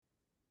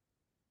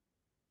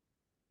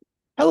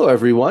Hello,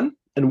 everyone,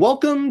 and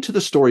welcome to the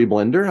Story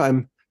Blender.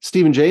 I'm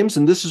Stephen James,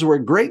 and this is where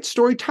great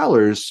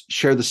storytellers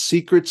share the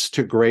secrets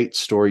to great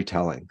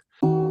storytelling.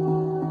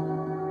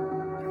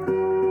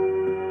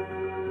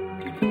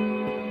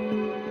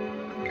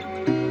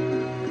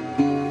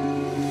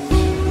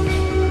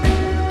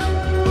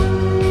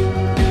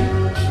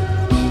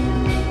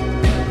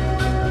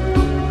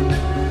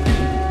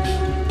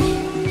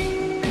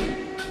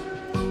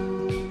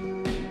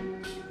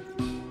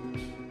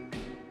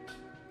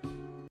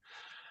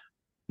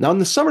 Now, in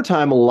the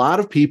summertime, a lot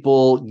of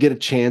people get a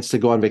chance to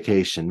go on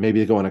vacation. Maybe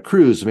they go on a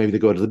cruise, maybe they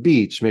go to the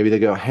beach, maybe they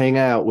go hang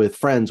out with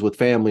friends, with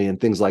family, and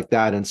things like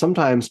that. And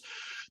sometimes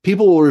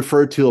people will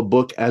refer to a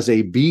book as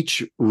a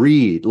beach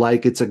read,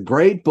 like it's a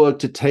great book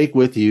to take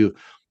with you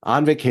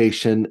on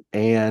vacation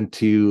and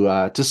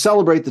to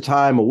celebrate the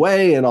time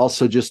away, and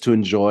also just to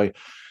enjoy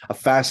a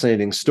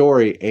fascinating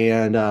story.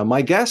 And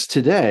my guest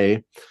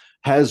today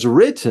has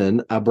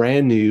written a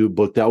brand new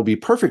book that will be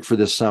perfect for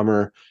this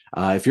summer.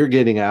 If you're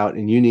getting out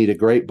and you need a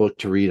great book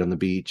to read on the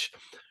beach.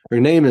 Her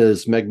name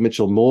is Meg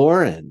Mitchell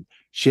Moore, and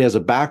she has a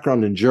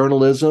background in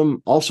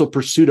journalism, also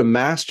pursued a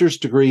master's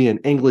degree in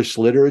English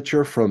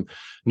literature from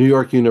New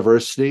York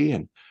University.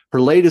 And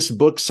her latest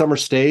book, Summer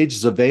Stage,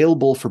 is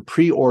available for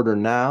pre-order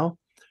now.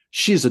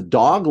 She's a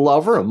dog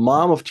lover, a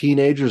mom of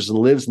teenagers, and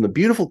lives in the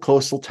beautiful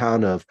coastal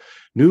town of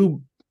let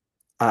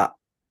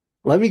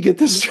me get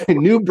this straight,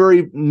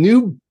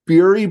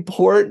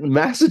 Newburyport,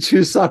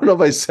 Massachusetts. I don't know if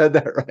I said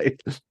that right.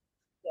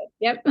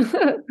 Yep.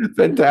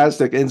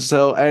 Fantastic. And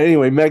so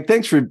anyway, Meg,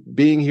 thanks for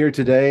being here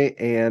today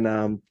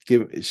and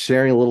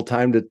sharing a little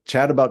time to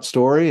chat about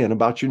story and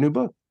about your new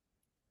book.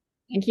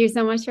 Thank you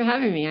so much for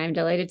having me. I'm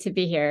delighted to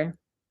be here.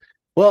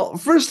 Well,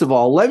 first of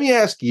all, let me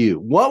ask you,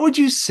 what would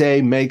you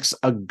say makes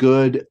a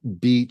good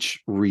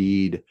beach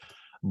read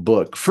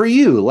book for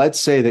you? Let's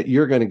say that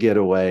you're going to get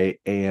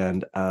away,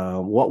 and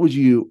what do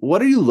you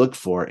look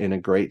for in a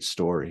great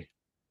story?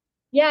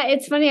 Yeah,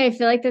 it's funny. I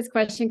feel like this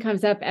question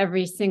comes up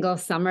every single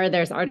summer.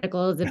 There's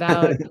articles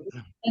about a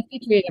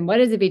beach read and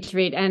what is a beach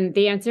read? And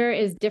the answer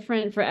is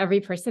different for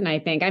every person, I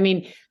think. I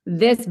mean,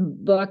 this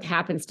book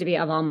happens to be,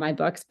 of all my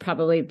books,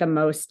 probably the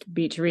most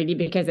beach ready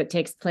because it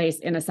takes place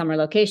in a summer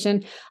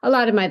location. A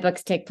lot of my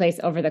books take place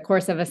over the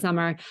course of a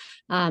summer.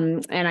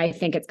 And I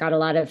think it's got a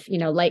lot of,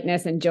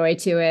 lightness and joy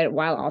to it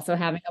while also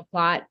having a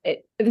plot.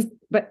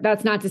 But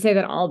that's not to say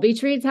that all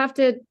beach reads have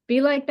to be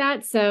like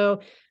that.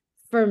 So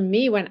for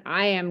me, when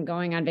I am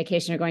going on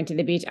vacation or going to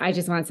the beach, I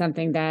just want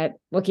something that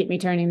will keep me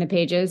turning the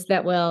pages,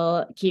 that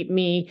will keep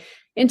me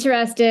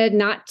interested,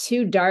 not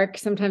too dark.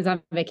 Sometimes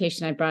on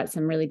vacation, I brought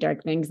some really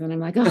dark things and I'm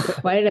like, oh,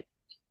 why did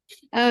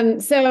I?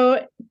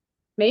 So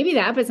maybe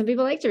that, but some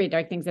people like to read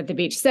dark things at the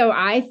beach. So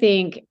I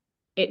think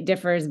it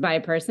differs by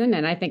person.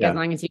 And I think as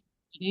long as you're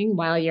reading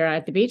while you're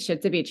at the beach,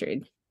 it's a beach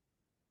read.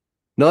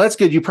 No, that's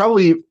good. You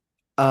probably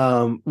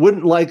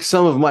wouldn't like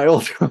some of my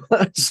books.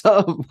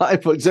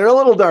 They're a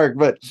little dark,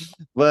 but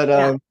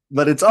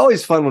it's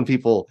always fun when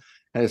people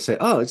kind of say,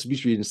 oh, it's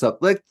beach reading stuff.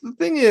 Like, the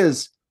thing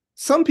is,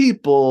 some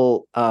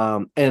people,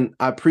 and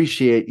I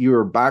appreciate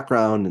your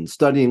background in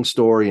studying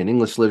story and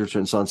English literature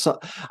and so on.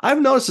 So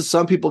I've noticed that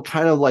some people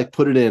kind of like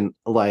put it in,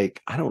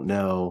 like, I don't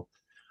know,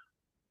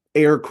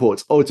 air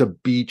quotes, oh, it's a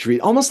beach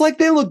read, almost like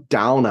they look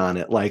down on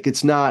it. Like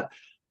it's not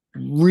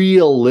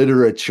real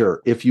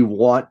literature if you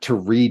want to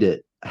read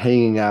it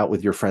hanging out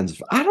with your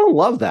friends. I don't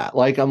love that.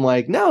 Like, I'm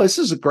like, no, this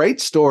is a great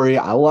story.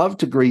 I love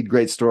to read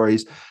great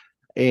stories.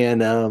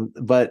 And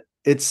but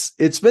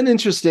it's been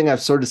interesting.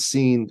 I've sort of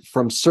seen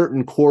from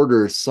certain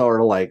quarters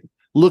sort of like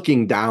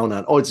looking down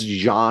on, oh, it's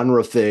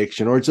genre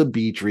fiction or it's a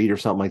beach read or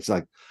something like. It's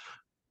like,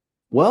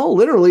 well,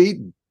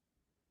 literally,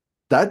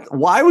 that,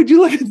 why would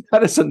you look at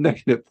that as a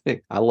negative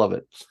thing? I love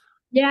it.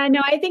 Yeah, no,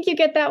 I think you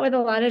get that with a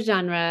lot of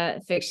genre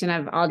fiction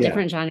of all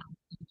different genres.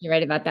 You're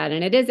right about that.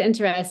 And it is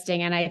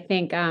interesting. And I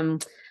think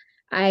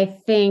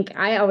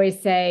I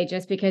always say,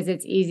 just because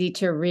it's easy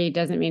to read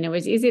doesn't mean it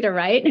was easy to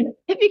write.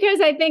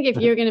 Because I think if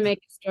you're going to make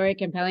a story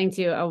compelling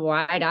to a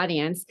wide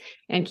audience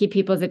and keep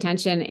people's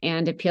attention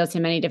and appeal to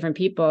many different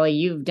people,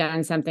 you've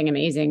done something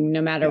amazing,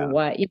 no matter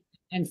what.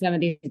 And some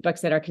of these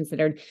books that are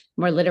considered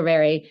more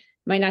literary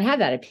might not have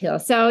that appeal.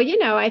 So,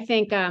 I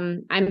think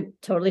I'm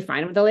totally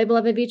fine with the label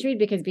of a beach read,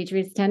 because beach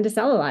reads tend to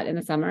sell a lot in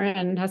the summer.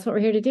 And that's what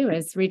we're here to do,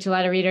 is reach a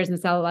lot of readers and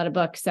sell a lot of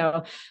books.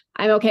 So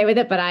I'm okay with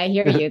it, but I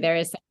hear you. There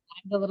is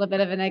a little bit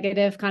of a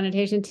negative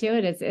connotation to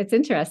it. It's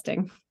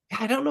interesting.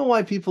 I don't know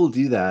why people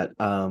do that.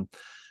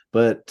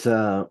 But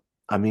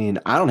I mean,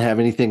 I don't have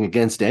anything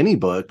against any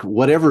book,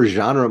 whatever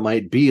genre it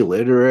might be,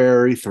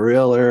 literary,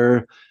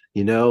 thriller,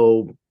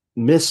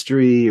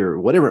 mystery, or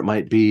whatever it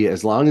might be,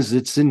 as long as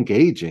it's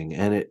engaging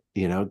and it,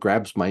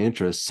 grabs my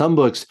interest. Some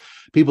books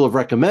people have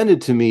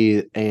recommended to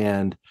me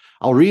and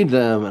I'll read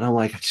them and I'm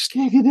like, I just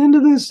can't get into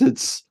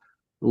this.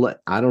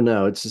 I don't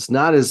know. It's just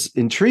not as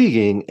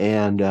intriguing.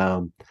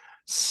 And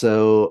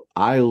so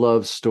I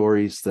love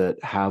stories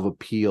that have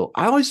appeal.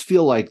 I always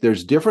feel like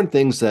there's different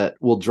things that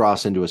will draw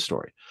us into a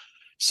story.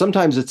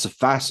 sometimes it's a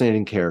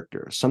fascinating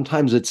character.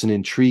 Sometimes it's an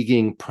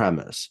intriguing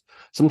premise.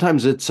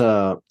 Sometimes it's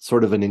a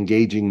sort of an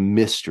engaging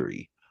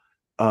mystery.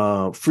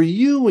 For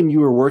you, when you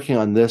were working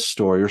on this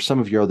story or some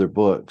of your other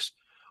books,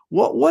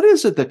 what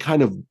is it that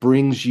kind of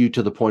brings you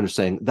to the point of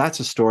saying, that's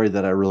a story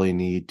that I really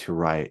need to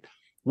write?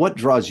 What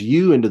draws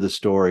you into the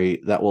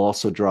story that will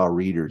also draw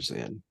readers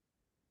in?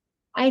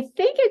 I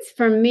think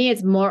for me,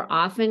 it's more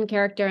often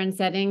character and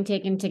setting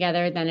taken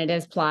together than it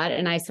is plot.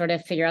 And I sort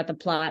of figure out the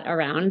plot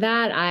around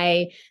that.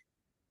 I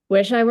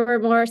wish I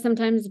were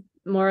sometimes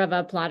more of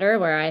a plotter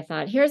where I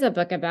thought, here's a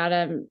book about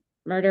a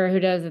murderer who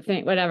does a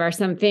thing, whatever,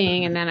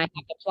 something. And then I have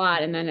the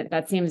plot. And then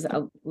that seems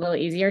a little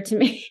easier to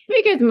me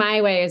because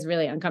my way is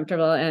really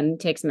uncomfortable and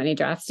takes many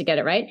drafts to get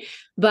it right.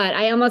 But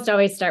I almost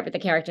always start with the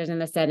characters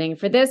and the setting.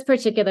 For this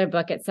particular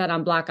book, it's set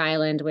on Block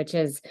Island, which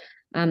is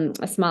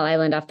a small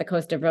island off the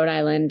coast of Rhode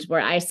Island,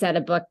 where I set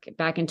a book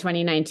back in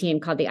 2019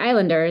 called The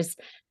Islanders.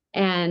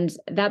 And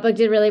that book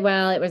did really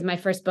well. It was my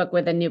first book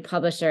with a new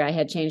publisher. I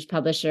had changed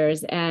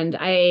publishers and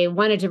I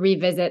wanted to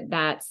revisit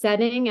that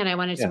setting and I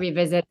wanted to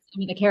revisit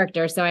some of the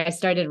characters. So I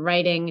started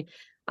writing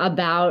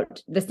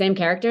about the same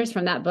characters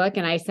from that book.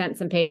 And I sent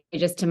some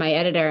pages to my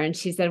editor and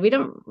she said, we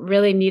don't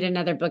really need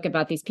another book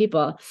about these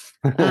people.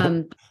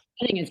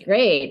 I think it's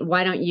great.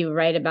 Why don't you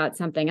write about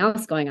something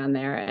else going on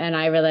there? And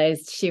I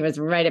realized she was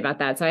right about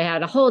that. So I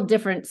had a whole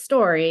different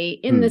story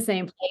in the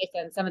same place.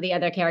 And some of the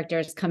other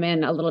characters come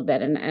in a little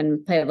bit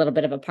and play a little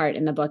bit of a part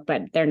in the book,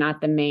 but they're not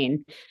the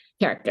main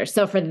characters.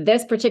 So for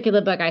this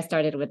particular book, I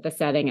started with the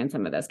setting and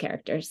some of those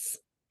characters.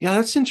 Yeah,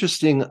 that's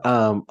interesting.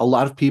 A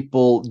lot of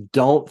people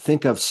don't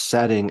think of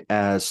setting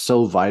as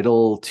so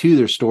vital to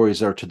their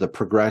stories or to the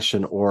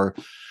progression or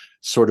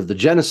sort of the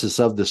genesis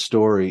of the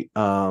story.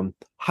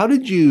 How do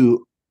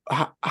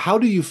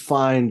you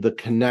find the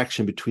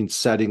connection between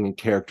setting and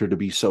character to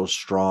be so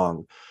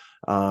strong?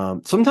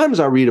 Sometimes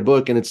I read a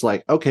book and it's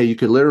like, okay, you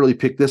could literally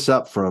pick this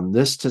up from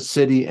this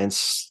city and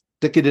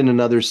stick it in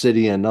another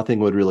city and nothing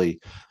would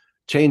really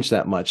change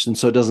that much. And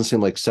so it doesn't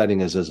seem like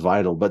setting is as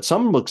vital. But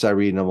some books I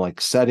read and I'm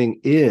like, setting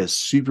is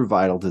super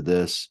vital to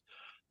this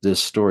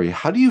story.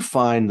 How do you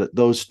find that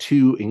those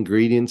two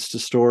ingredients to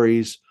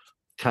stories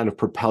kind of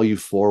propel you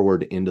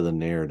forward into the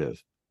narrative?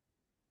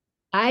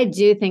 I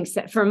do think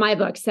for my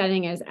book,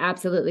 setting is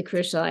absolutely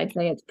crucial. I'd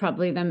say it's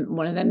probably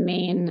one of the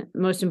main,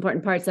 most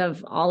important parts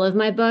of all of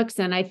my books.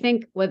 And I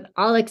think with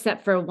all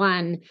except for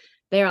one,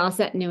 they're all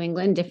set in New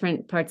England,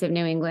 different parts of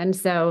New England.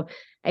 So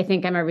I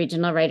think I'm a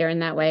regional writer in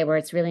that way, where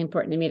it's really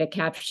important to me to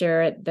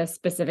capture the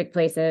specific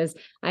places.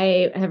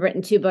 I have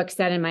written 2 books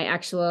set in my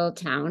actual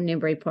town,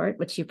 Newburyport,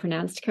 which you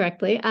pronounced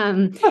correctly.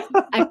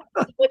 I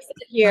books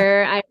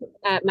here.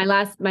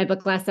 My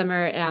book last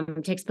summer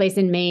takes place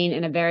in Maine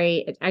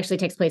it actually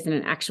takes place in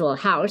an actual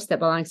house that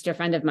belongs to a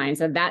friend of mine.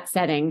 So that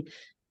setting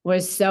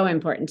was so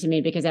important to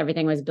me because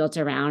everything was built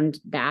around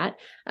that.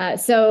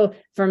 So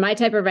for my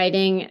type of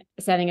writing,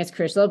 setting is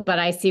crucial, but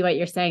I see what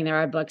you're saying. There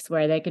are books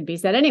where they could be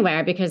set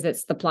anywhere because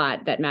it's the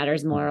plot that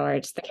matters more or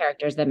it's the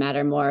characters that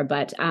matter more.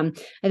 But I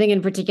think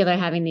in particular,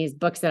 having these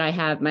books that I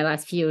have, my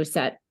last few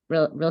set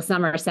real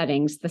summer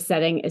settings, the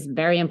setting is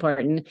very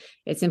important.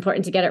 It's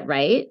important to get it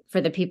right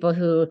for the people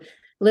who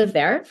live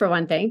there, for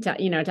one thing,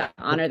 to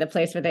honor the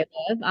place where they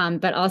live,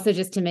 but also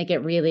just to make it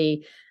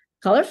really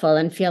colorful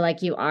and feel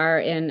like you are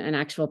in an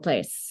actual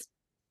place.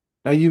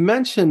 Now, you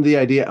mentioned the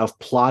idea of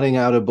plotting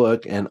out a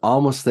book and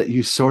almost that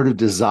you sort of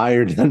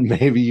desired that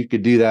maybe you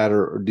could do that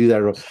or do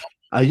that.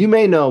 You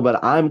may know,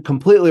 but I'm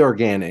completely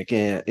organic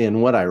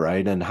in what I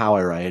write and how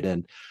I write.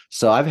 And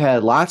so I've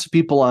had lots of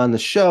people on the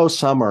show.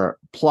 Some are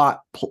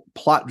plot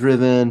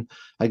driven,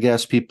 I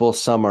guess, people.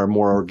 Some are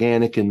more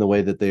organic in the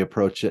way that they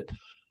approach it.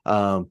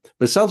 But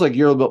it sounds like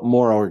you're a little bit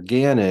more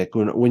organic.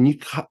 When you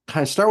kind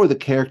of start with a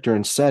character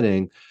and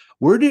setting,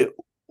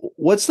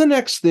 what's the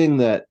next thing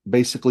that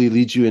basically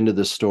leads you into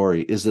the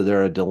story? Is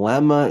there a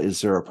dilemma?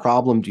 Is there a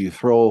problem? Do you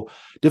throw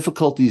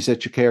difficulties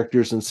at your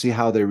characters and see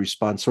how they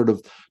respond? Sort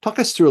of talk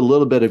us through a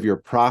little bit of your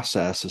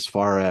process as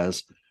far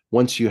as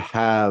once you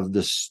have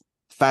this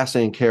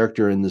fascinating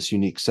character in this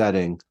unique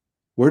setting,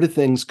 where do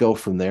things go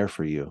from there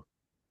for you?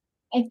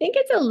 I think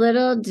it's a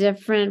little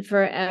different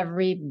for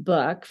every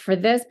book. For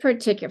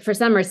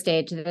Summer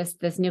Stage,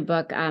 this new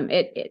book,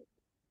 it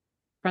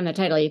from the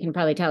title, you can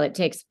probably tell it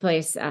takes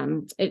place.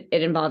 It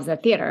involves a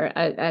theater,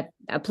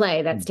 a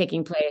play that's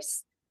taking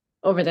place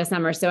over the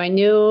summer. So I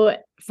knew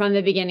from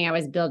the beginning I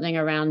was building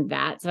around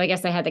that. So I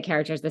guess I had the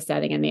characters, the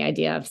setting, and the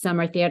idea of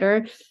summer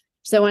theater.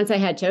 So once I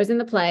had chosen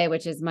the play,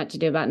 which is Much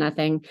Ado About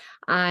Nothing,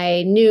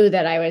 I knew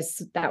that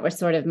that was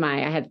sort of I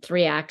had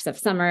 3 acts of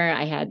summer.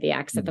 I had the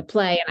acts of the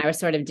play, and I was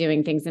sort of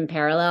doing things in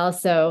parallel.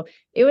 So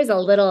it was a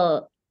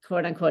little,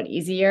 quote unquote,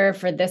 easier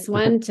for this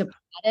one to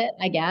plot it,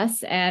 I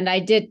guess. And I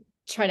did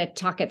try to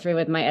talk it through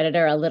with my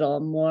editor a little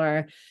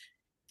more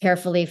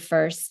carefully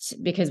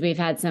first, because we've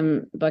had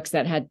some books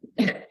that had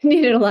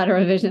needed a lot of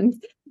revisions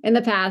in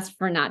the past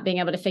for not being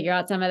able to figure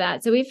out some of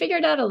that. So we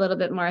figured out a little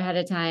bit more ahead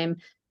of time.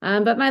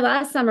 But my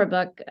last summer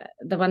book,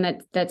 the one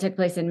that took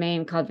place in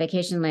Maine called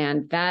Vacation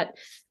Land, that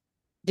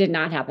did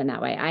not happen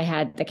that way. I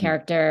had the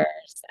characters,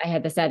 I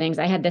had the settings,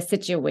 I had the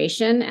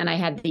situation, and I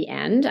had the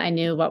end. I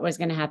knew what was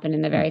going to happen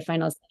in the very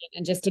final scene.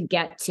 And just to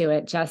get to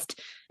it,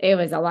 it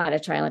was a lot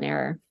of trial and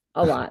error,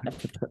 a lot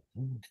of.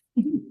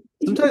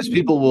 Sometimes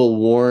people will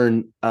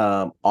warn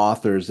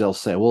authors. They'll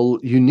say, well,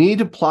 you need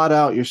to plot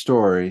out your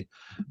story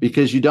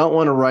because you don't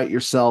want to write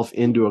yourself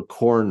into a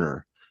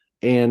corner.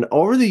 And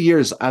over the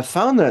years, I've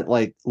found that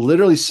like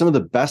literally some of the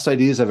best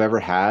ideas I've ever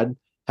had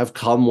have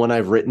come when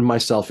I've written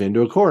myself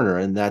into a corner.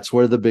 And that's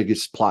where the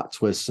biggest plot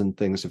twists and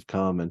things have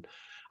come. And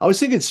I always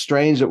think it's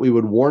strange that we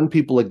would warn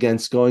people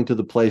against going to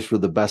the place where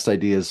the best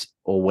ideas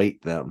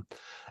await them.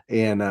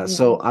 And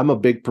so I'm a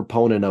big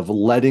proponent of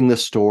letting the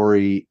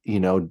story,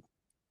 inform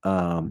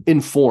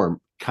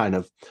kind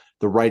of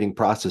the writing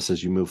process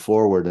as you move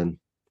forward.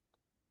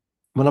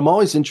 But I'm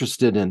always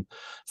interested in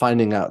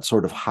finding out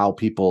sort of how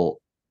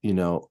people,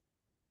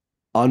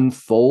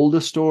 unfold a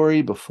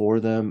story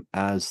before them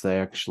as they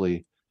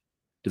actually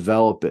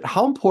develop it.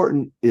 How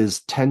important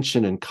is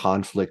tension and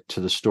conflict to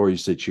the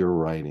stories that you're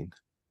writing?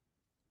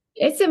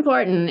 It's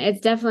important. It's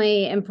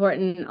definitely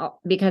important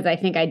because I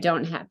think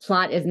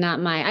plot is not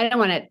I don't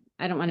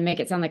want to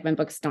make it sound like my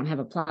books don't have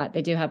a plot.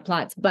 They do have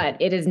plots, but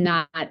it is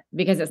not,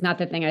 because it's not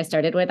the thing I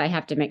started with. I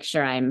have to make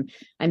sure I'm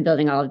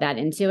building all of that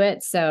into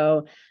it.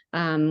 So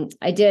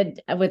I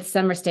did with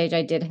Summer Stage,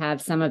 I did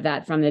have some of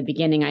that from the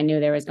beginning. I knew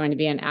there was going to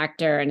be an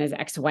actor and his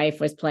ex-wife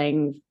was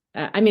playing,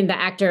 the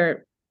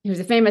actor who's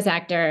a famous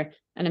actor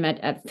and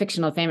a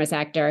fictional famous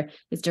actor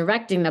is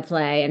directing the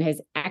play, and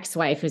his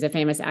ex-wife, who's a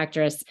famous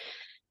actress,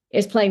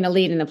 is playing the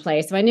lead in the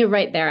play. So I knew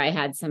right there I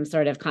had some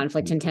sort of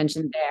conflict and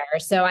tension there.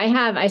 So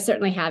I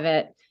certainly have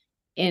it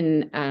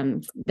in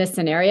the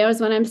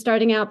scenarios when I'm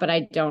starting out, but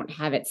I don't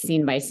have it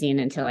scene by scene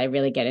until I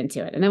really get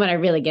into it. And then when I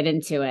really get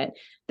into it,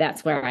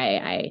 that's where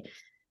I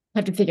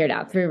have to figure it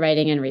out through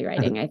writing and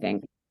rewriting, I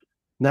think.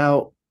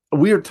 Now,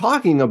 we are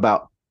talking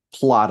about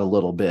plot a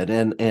little bit,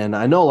 and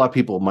I know a lot of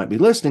people might be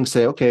listening,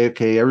 say,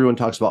 okay, everyone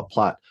talks about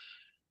plot.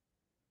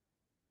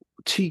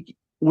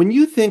 When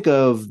you think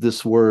of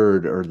this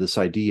word or this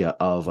idea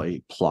of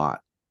a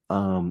plot,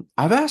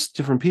 I've asked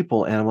different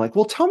people and I'm like,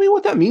 well, tell me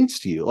what that means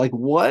to you. Like,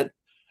 what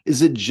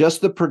is it?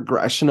 Just the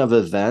progression of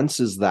events?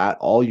 Is that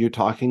all you're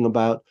talking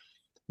about?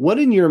 What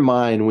in your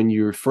mind, when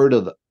you refer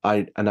to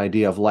an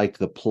idea of like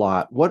the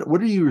plot, what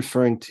are you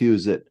referring to?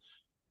 Is it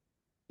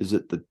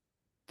the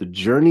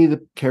journey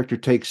the character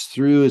takes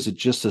through? Is it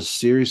just a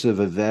series of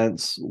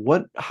events?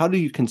 How do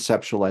you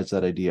conceptualize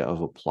that idea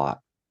of a plot?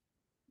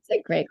 It's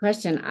a great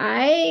question.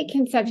 I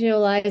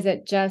conceptualize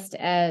it just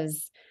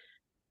as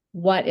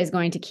what is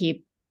going to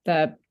keep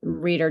the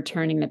reader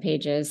turning the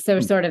pages. So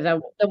sort of the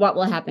what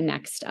will happen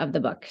next of the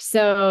book.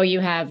 So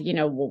you have,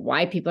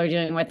 why people are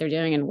doing what they're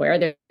doing and where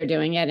they're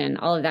doing it. And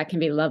all of that can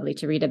be lovely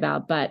to read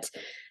about. But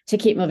to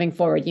keep moving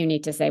forward, you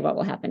need to say what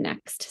will happen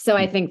next. So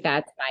I think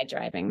that's my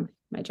driving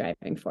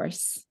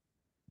force.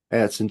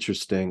 That's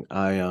interesting.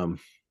 I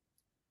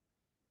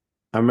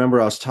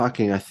remember I was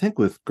talking, I think,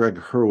 with Greg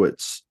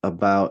Hurwitz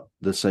about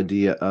this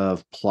idea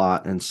of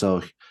plot. And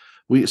so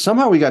we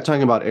got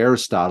talking about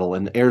Aristotle,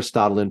 and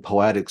Aristotle in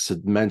Poetics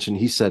had mentioned,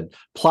 he said,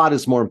 plot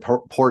is more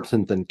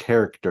important than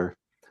character,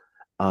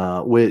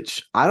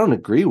 which I don't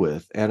agree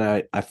with. And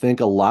I think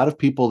a lot of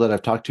people that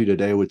I've talked to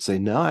today would say,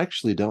 no, I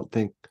actually don't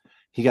think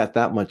he got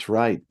that much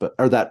right,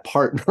 or that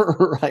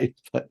partner right.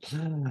 But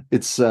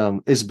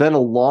it's been a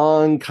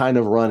long kind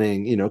of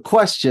running,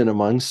 question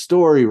among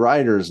story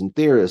writers and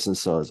theorists. And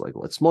so it's like,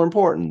 what's more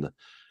important, the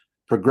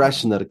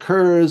progression that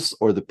occurs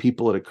or the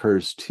people it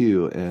occurs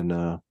to? And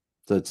I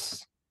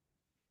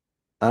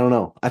don't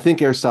know. I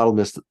think Aristotle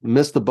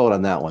missed the boat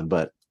on that one,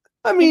 but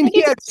I mean,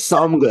 he had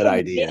some good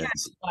ideas.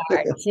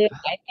 I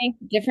think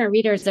different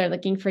readers are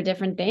looking for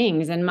different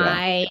things, and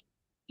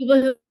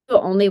people who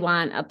only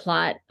want a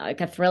plot,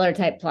 like a thriller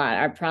type plot,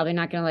 are probably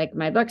not going to like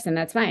my books, and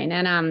that's fine.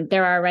 And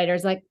there are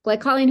writers like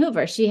Colleen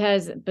Hoover. She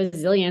has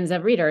bazillions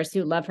of readers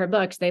who love her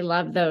books. They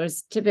love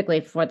those typically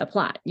for the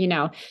plot,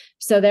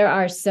 So there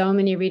are so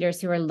many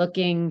readers who are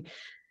looking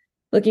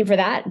for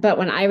that. But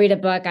when I read a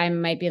book, I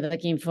might be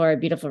looking for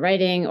beautiful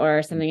writing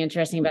or something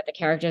interesting about the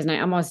characters, and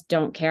I almost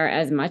don't care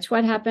as much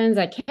what happens.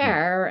 I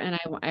care, and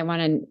I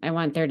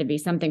want there to be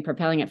something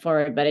propelling it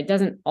forward, but it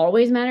doesn't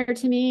always matter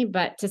to me,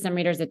 but to some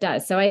readers it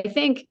does. So I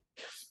think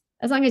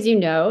as long as you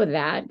know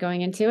that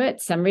going into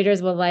it, some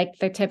readers will like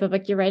the type of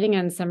book you're writing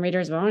and some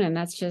readers won't, and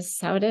that's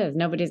just how it is.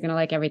 Nobody's going to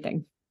like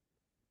everything.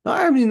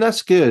 I mean,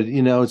 that's good.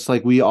 It's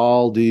like we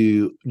all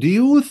do. Do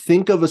you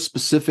think of a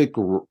specific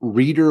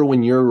reader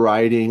when you're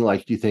writing?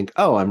 Like, do you think,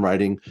 oh, I'm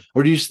writing,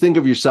 or do you just think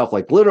of yourself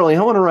like, literally,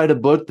 I want to write a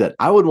book that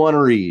I would want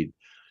to read?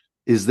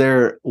 Is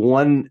there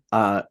one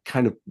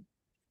kind of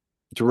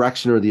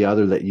direction or the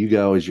other that you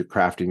go as you're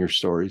crafting your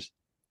stories?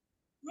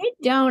 I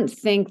don't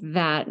think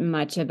that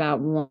much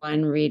about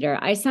one reader.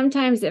 I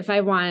sometimes, if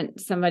I want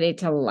somebody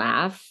to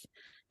laugh,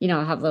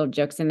 I'll have little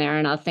jokes in there,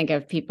 and I'll think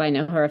of people I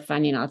know who are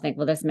funny, and I'll think,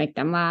 will this make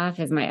them laugh?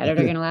 Is my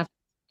editor going to laugh?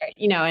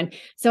 and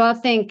so I'll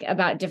think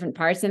about different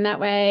parts in that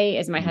way.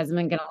 Is my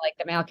husband going to like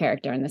the male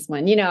character in this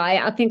one?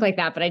 I'll think like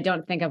that, but I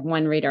don't think of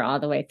one reader all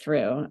the way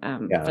through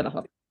for the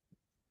whole.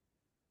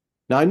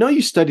 Now, I know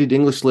you studied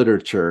English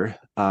literature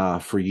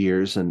for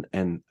years and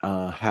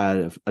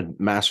had a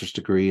master's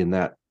degree in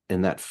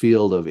that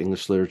field of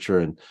English literature.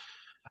 And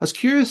I was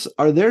curious,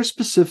 are there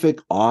specific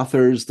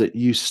authors that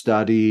you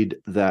studied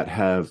that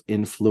have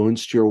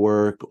influenced your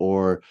work,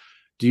 or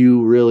do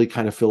you really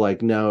kind of feel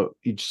like, no,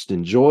 you just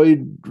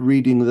enjoyed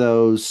reading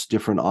those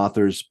different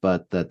authors,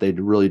 but that they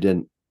really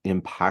didn't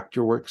impact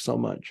your work so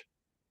much?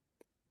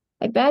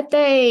 I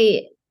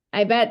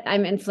bet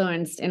I'm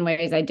influenced in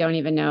ways I don't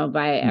even know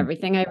by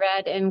everything I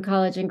read in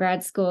college and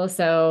grad school.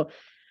 So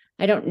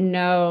I don't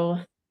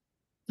know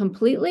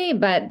completely,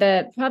 but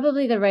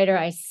probably the writer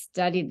I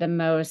studied the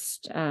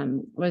most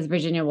was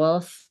Virginia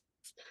Woolf.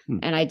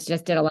 And I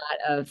just did a lot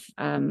of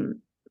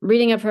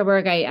reading of her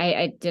work.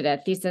 I did a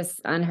thesis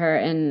on her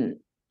and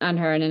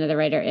another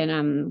writer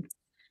in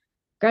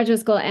graduate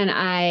school. And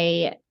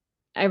I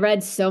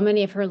read so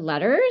many of her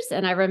letters,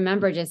 and I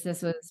remember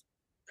this was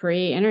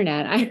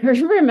pre-internet. I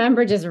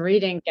remember just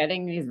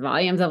getting these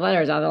volumes of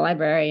letters out of the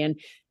library and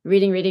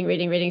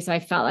reading. So I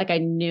felt like I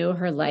knew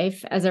her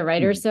life as a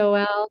writer so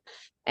well.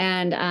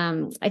 And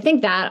I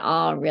think that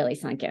all really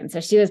sunk in. So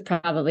she was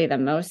probably the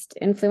most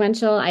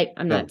influential.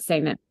 I'm not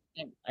saying that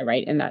I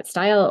write in that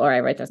style or I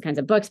write those kinds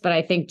of books, but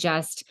I think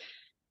just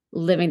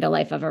living the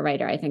life of a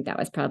writer, I think that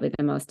was probably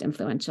the most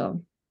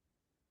influential.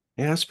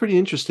 Yeah, that's pretty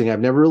interesting.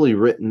 I've never really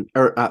written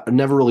or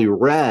never really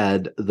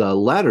read the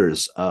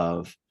letters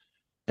of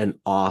an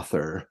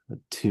author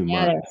too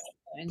much. They're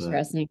so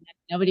interesting.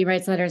 Nobody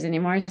writes letters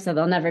anymore, so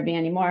there'll never be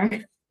any more.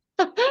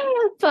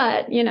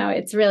 But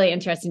it's really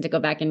interesting to go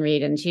back and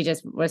read. And she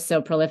just was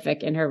so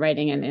prolific in her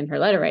writing and in her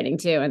letter writing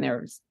too. And there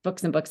was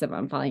books and books of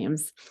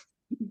volumes.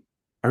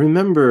 I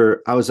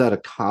remember I was at a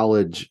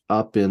college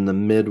up in the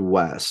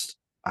Midwest.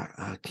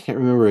 I can't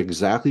remember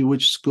exactly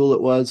which school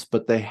it was,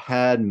 but they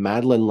had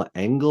Madeleine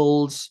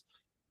L'Engle's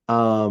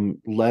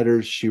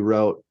letters she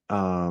wrote,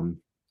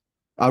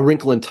 A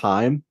Wrinkle in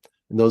Time,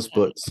 in those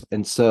books.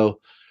 And so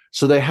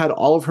they had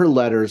all of her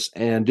letters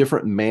and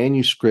different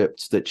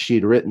manuscripts that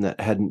she'd written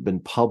that hadn't been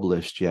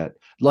published yet,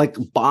 like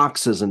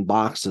boxes and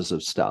boxes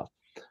of stuff.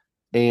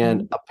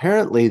 And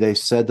apparently they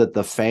said that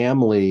the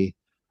family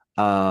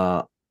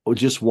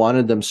just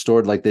wanted them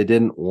stored, like they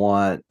didn't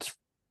want,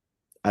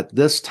 at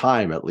this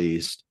time at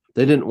least,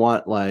 they didn't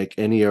want like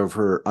any of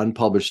her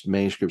unpublished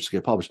manuscripts to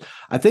get published.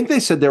 I think they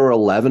said there were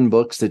 11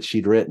 books that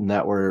she'd written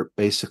that were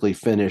basically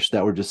finished,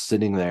 that were just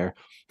sitting there.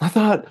 I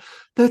thought,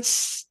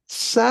 that's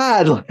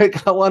sad.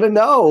 Like, I want to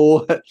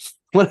know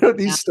what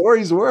these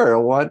stories were. I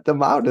want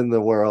them out in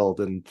the world.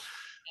 And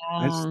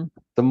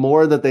the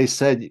more that they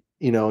said,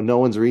 no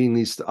one's reading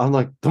these, I'm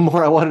like, the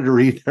more I wanted to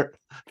read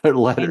their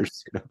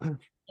letters.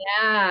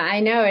 Yeah,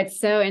 I know. It's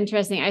so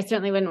interesting. I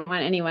certainly wouldn't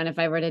want anyone, if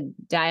I were to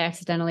die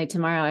accidentally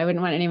tomorrow, I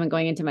wouldn't want anyone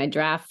going into my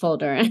draft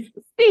folder and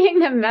seeing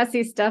the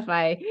messy stuff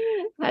I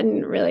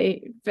hadn't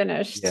really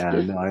finished. Yeah,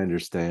 no, I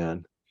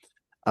understand.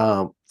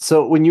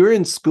 So when you were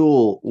in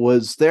school,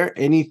 was there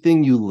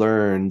anything you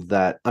learned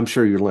that, I'm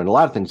sure you learned a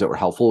lot of things that were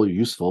helpful or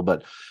useful,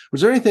 but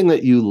was there anything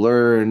that you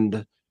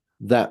learned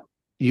that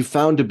you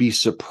found to be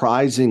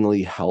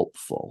surprisingly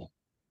helpful?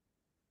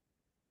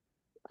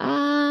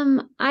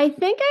 I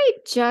think I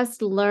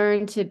just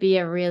learned to be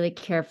a really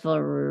careful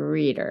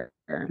reader.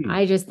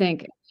 I just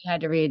think I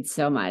had to read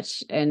so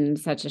much in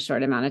such a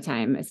short amount of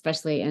time,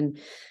 especially in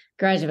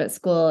graduate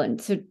school. And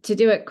to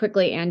do it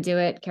quickly and do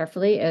it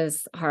carefully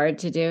is hard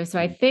to do. So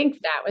I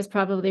think that was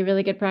probably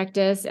really good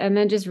practice. And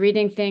then just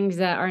reading things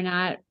that are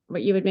not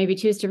what you would maybe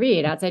choose to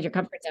read outside your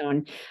comfort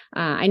zone.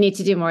 I need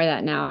to do more of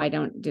that now. I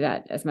don't do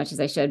that as much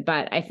as I should,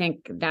 but I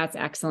think that's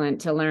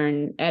excellent to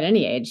learn at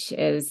any age.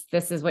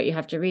 This is what you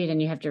have to read,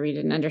 and you have to read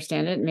it and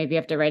understand it. And maybe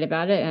you have to write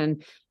about it,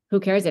 and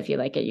who cares if you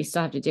like it? You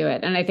still have to do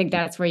it. And I think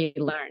that's where you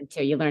learn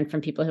too. You learn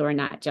from people who are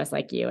not just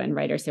like you and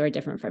writers who are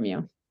different from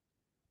you.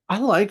 I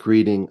like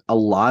reading a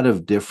lot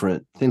of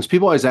different things.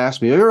 People always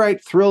ask me, "Oh, you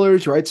write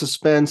thrillers, you write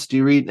suspense, do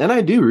you read?" And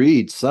I do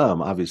read some,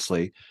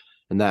 obviously,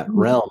 in that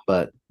realm,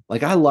 but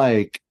like I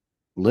like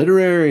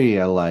literary,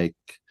 I like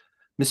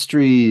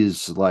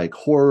mysteries, like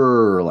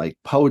horror, like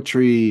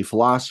poetry,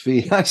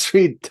 philosophy. I just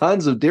read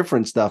tons of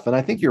different stuff. And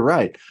I think you're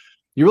right.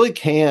 You really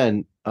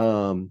can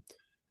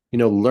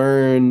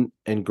learn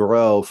and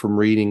grow from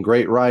reading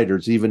great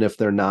writers, even if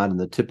they're not in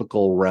the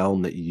typical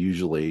realm that you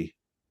usually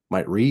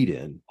might read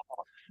in.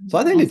 So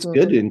I think it's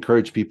good to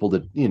encourage people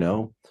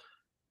to,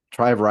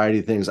 try a variety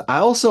of things. I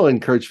also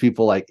encourage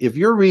people, like, if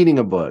you're reading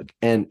a book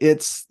and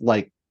it's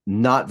like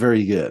not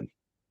very good,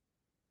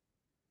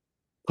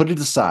 put it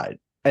aside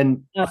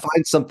and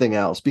find something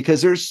else,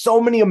 because there's so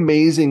many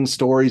amazing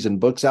stories and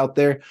books out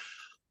there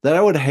that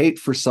I would hate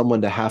for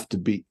someone to have to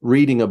be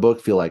reading a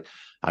book, feel like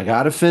I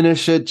got to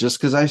finish it just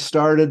because I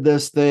started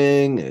this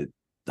thing.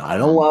 I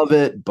don't love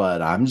it,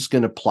 but I'm just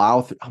going to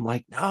plow through. I'm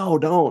like, no,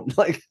 don't.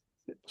 Like,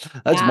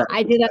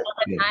 I do that all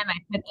the time. I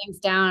put things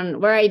down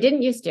where I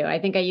didn't used to. I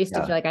think I used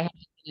to feel like I had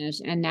to finish.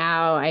 And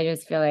now I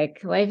just feel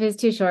like life is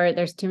too short.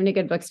 There's too many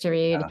good books to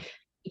read. Yeah.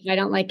 If I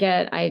don't like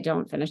it, I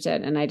don't finish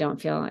it, and I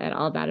don't feel at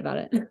all bad about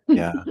it.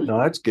 Yeah. No,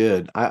 that's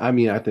good. I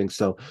mean, I think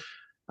so.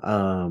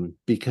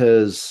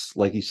 Because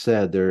like you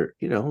said,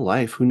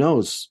 life, who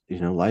knows,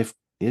 life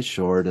is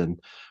short,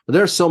 but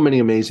there are so many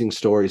amazing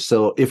stories.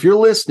 So if you're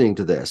listening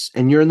to this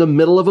and you're in the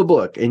middle of a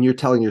book and you're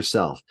telling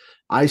yourself,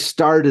 I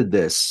started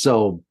this,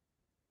 so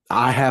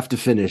I have to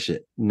finish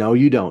it. No,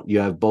 you don't. You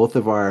have both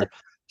of our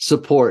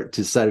support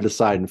to set it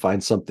aside and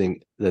find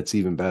something that's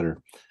even better.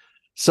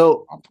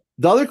 So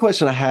the other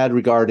question I had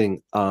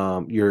regarding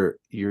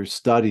your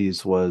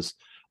studies was,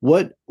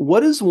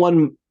 what's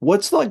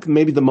like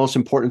maybe the most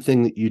important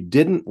thing that you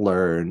didn't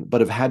learn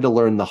but have had to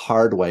learn the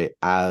hard way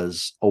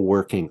as a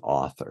working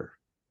author?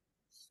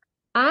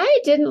 I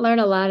didn't learn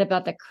a lot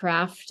about the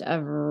craft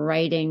of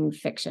writing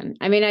fiction.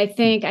 I mean, I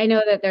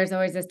know that there's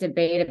always this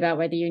debate about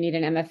whether you need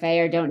an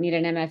MFA or don't need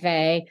an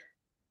MFA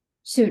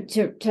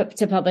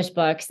to publish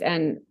books.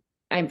 And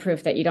I'm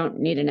proof that you don't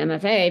need an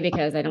MFA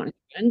because I don't have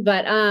one.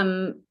 But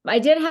I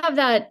did have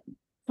that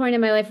point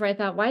in my life where I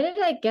thought, why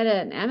did I get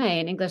an MA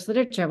in English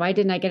literature? Why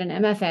didn't I get an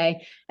MFA?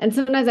 And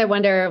sometimes I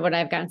wonder, would I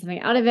have gotten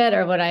something out of it,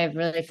 or would I have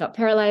really felt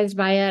paralyzed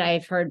by it?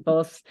 I've heard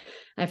both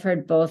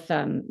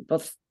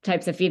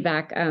types of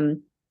feedback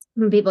from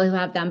people who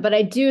have them. But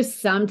I do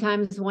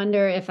sometimes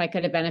wonder if I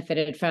could have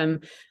benefited from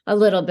a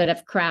little bit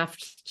of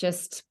craft,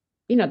 just,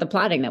 the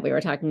plotting that we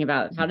were talking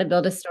about, how to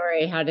build a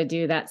story, how to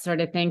do that sort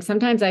of thing.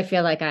 Sometimes I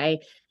feel like I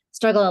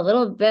struggle a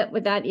little bit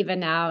with that even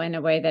now, in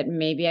a way that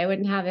maybe I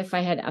wouldn't have if I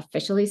had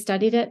officially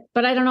studied it.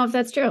 But I don't know if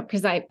that's true,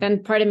 because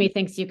then part of me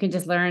thinks you can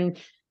just learn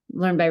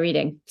by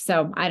reading.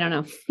 So I don't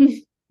know.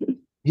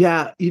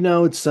 Yeah,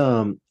 it's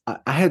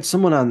I had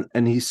someone on,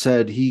 and he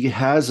said he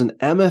has an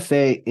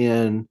MFA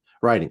in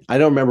writing. I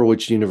don't remember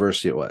which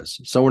university it was,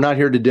 so we're not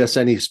here to diss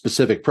any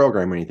specific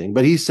program or anything.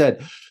 But he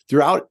said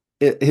throughout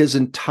his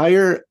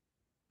entire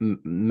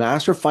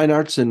Master of Fine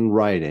Arts in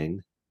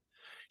writing,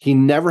 he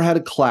never had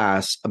a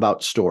class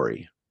about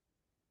story.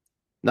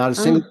 Not a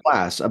single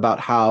class about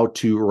how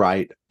to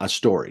write a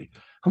story.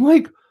 I'm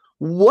like,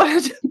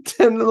 what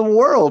in the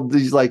world?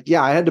 He's like,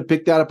 yeah, I had to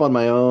pick that up on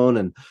my own,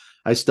 and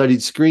I studied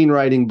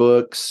screenwriting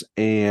books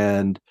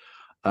and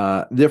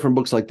different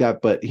books like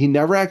that, but he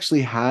never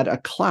actually had a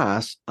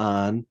class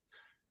on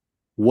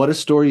what a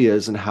story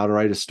is and how to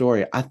write a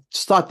story. I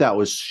just thought that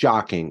was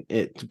shocking,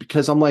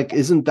 because I'm like,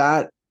 isn't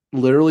that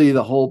literally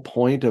the whole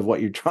point of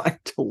what you're trying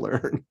to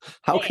learn?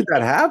 How could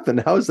that happen?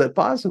 How is that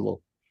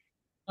possible?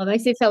 Well, it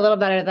makes me feel a little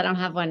better that I don't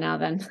have one now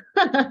then.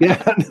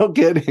 Yeah, no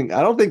kidding.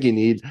 I don't think you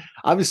need,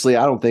 obviously,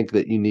 I don't think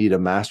that you need a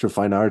Master of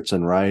Fine Arts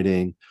in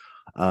writing.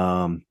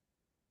 But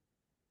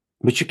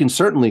you can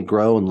certainly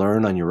grow and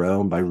learn on your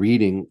own by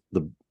reading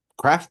the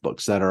craft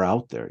books that are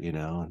out there,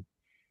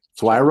 That's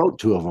why I wrote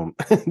 2 of them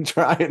and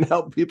try and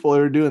help people who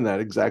are doing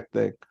that exact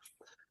thing.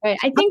 Right.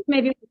 I think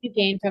maybe what you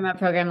gain from a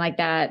program like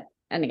that,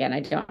 and again,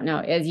 I don't know,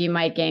 is you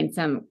might gain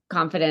some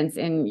confidence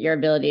in your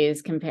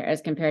abilities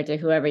compared to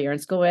whoever you're in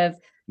school with.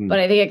 But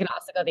I think it can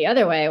also go the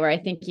other way, where I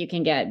think you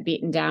can get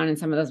beaten down, and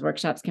some of those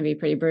workshops can be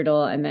pretty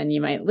brutal. And then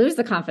you might lose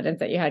the confidence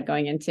that you had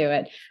going into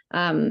it.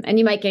 And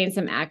you might gain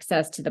some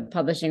access to the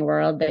publishing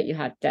world that you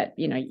have, that,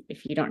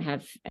 if you don't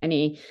have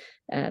any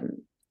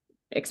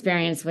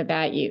experience with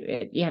that,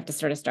 you have to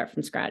sort of start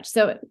from scratch.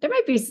 So there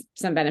might be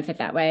some benefit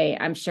that way.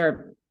 I'm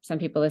sure some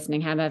people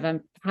listening have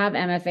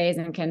MFAs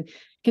and can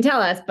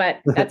tell us, but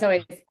that's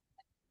always been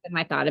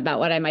my thought about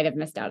what I might have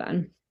missed out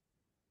on.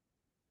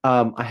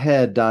 I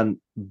had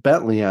Don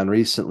Bentley on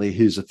recently,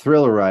 who's a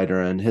thriller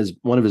writer, and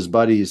one of his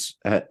buddies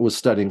was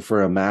studying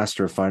for a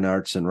Master of Fine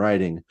Arts in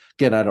writing.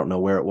 Again, I don't know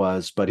where it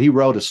was, but he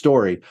wrote a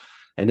story,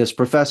 and his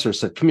professor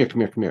said, come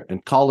here,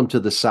 and called him to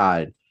the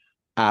side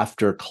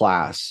after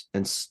class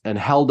and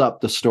held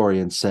up the story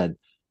and said,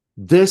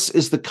 this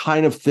is the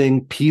kind of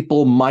thing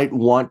people might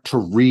want to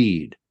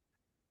read.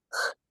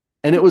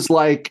 And it was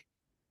like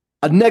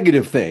a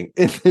negative thing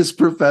in his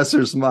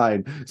professor's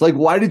mind. It's like,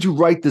 why did you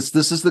write this?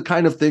 This is the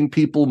kind of thing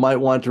people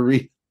might want to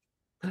read.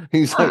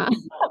 He's like,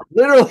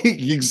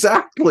 literally,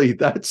 exactly.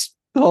 That's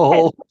the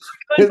whole,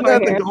 isn't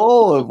that the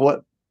goal of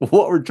what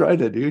we're trying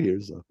to do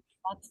here? So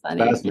that's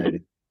funny.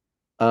 Fascinating.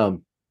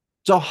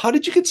 So how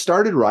did you get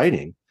started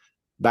writing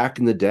back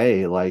in the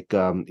day? Like,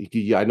 I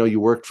know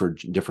you worked for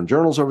different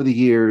journals over the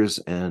years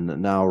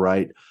and now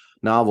write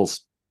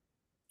novels.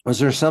 Was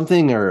there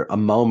something or a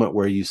moment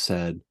where you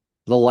said,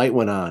 the light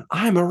went on,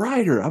 I'm a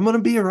writer, I'm going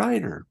to be a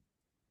writer?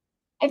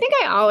 I think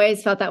I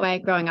always felt that way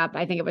growing up.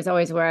 I think it was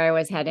always where I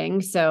was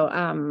heading.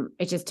 So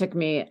it just took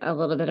me a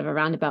little bit of a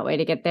roundabout way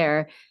to get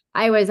there.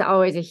 I was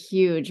always a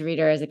huge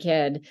reader as a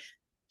kid.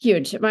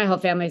 Huge. My whole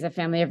family is a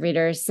family of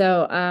readers.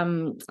 So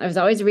I was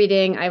always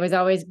reading. I was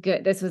always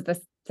good. This was the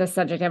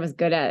subject I was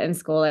good at in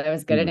school. I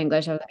was good at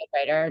English. I was a good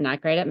writer,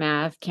 not great at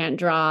math, can't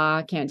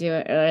draw, can't do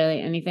really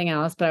anything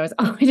else, but I was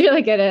always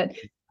really good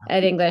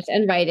at English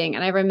and writing.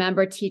 And I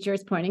remember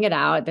teachers pointing it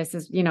out. This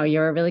is,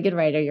 you're a really good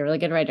writer. You're a really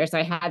good writer. So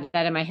I had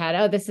that in my head.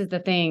 Oh, this is the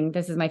thing.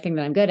 This is my thing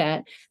that I'm good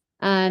at.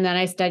 And then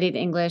I studied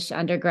English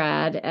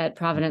undergrad at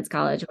Providence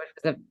College,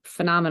 which was a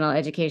phenomenal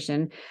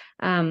education.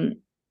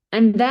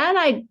 And then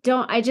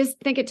I just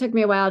think it took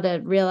me a while to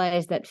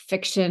realize that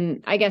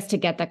fiction, I guess, to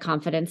get the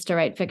confidence to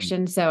write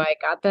fiction. So I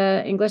got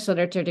the English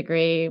literature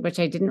degree, which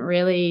I didn't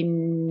really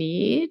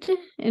need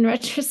in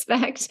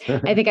retrospect.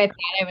 I think I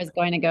thought I was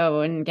going to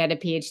go and get a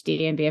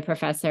PhD and be a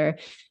professor.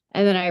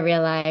 And then I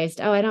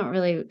realized,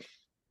 oh,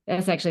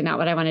 that's actually not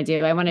what I want to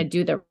do. I want to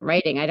do the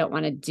writing. I don't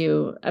want to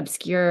do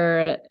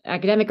obscure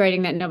academic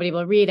writing that nobody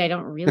will read. I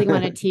don't really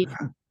want to teach.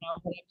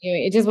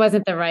 It just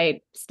wasn't the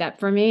right step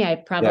for me. I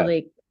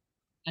probably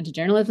went to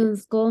journalism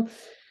school.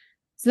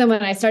 So then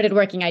when I started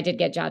working, I did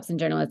get jobs in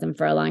journalism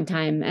for a long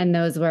time. And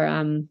those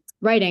were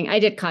writing. I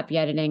did copy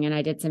editing and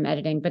I did some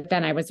editing, but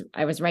then I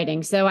was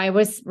writing. So I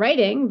was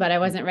writing, but I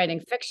wasn't writing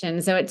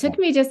fiction. So it took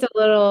me just a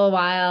little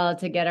while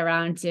to get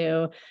around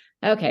to,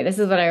 okay, this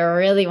is what I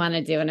really want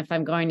to do. And if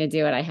I'm going to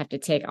do it, I have to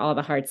take all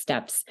the hard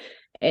steps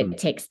it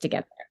takes to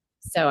get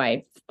there. So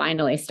I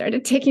finally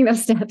started taking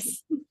those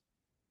steps.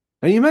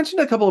 Now, you mentioned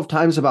a couple of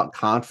times about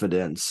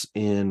confidence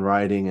in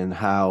writing and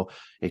how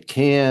it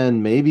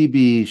can maybe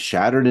be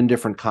shattered in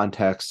different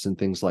contexts and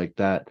things like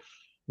that.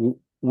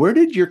 Where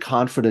did your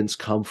confidence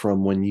come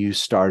from when you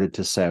started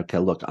to say, okay,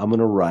 look, I'm going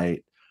to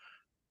write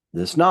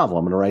this novel.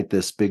 I'm going to write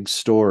this big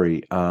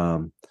story.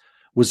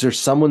 Was there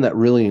someone that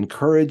really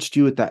encouraged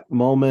you at that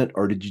moment,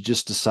 or did you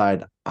just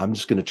decide, I'm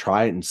just going to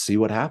try it and see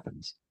what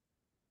happens?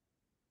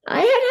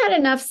 I had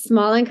enough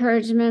small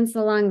encouragements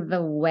along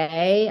the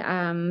way,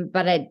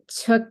 but it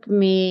took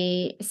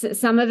me,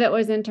 some of it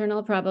was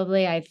internal,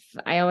 probably. I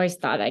always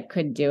thought I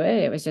could do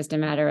it. It was just a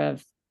matter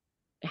of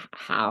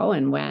how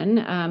and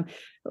when.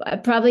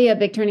 Probably a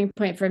big turning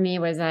point for me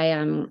was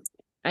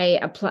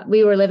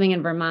we were living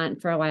in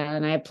Vermont for a while,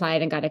 and I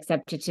applied and got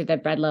accepted to the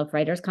Bread Loaf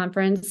Writers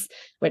Conference,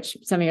 which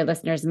some of your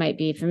listeners might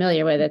be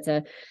familiar with. It's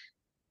a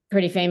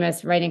pretty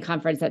famous writing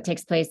conference that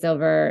takes place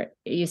over,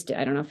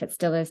 I don't know if it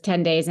still is,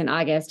 10 days in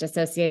August,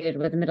 associated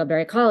with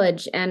Middlebury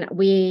College. And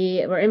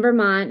we were in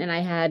Vermont, and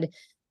I have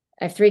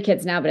 3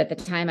 kids now, but at the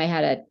time I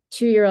had a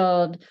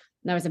 2-year-old,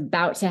 and I was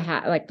about to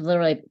have,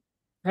 literally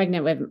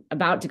pregnant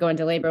about to go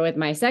into labor with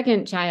my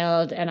second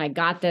child. And I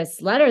got this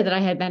letter that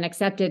I had been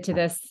accepted to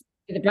the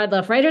Bread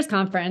Loaf Writers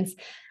Conference.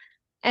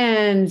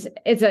 And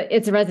it's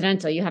a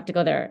residential, you have to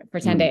go there for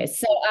 10 days.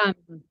 So,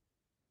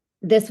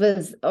 this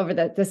was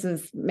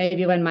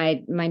maybe when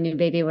my new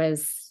baby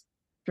was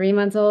 3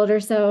 months old or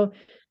so.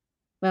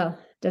 Well,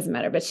 doesn't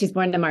matter, but she's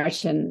born in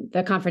March and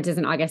the conference is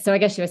in August. So I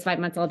guess she was 5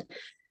 months old.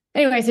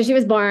 Anyway, so she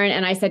was born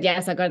and I said,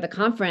 yes, I'll go to the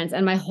conference.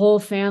 And my whole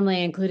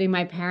family, including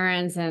my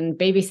parents and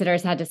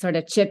babysitters, had to sort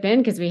of chip in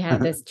because we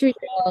had this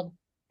 2-year-old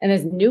and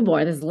this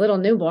little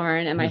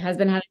newborn. And my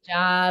husband had a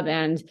job,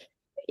 and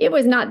it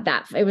was not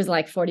it was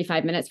like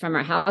 45 minutes from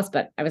our house,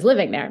 but I was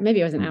living there.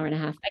 Maybe it was an hour and a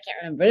half. I can't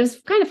remember, but it was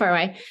kind of far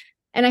away.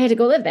 And I had to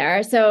go live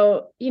there.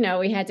 So,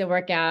 we had to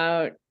work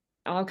out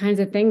all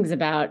kinds of things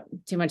about,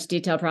 too much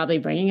detail, probably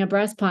bringing a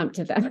breast pump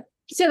to the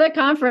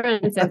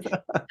conference and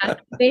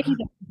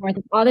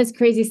all this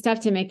crazy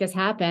stuff to make this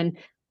happen.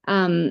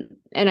 And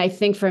I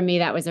think for me,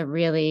 that was a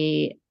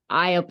really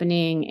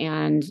eye-opening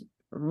and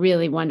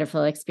really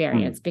wonderful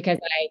experience because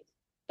I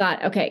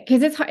thought, okay,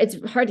 because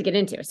it's hard to get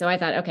into. So I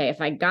thought, okay, if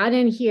I got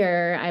in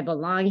here, I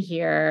belong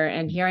here.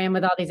 And here I am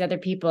with all these other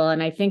people.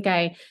 And I think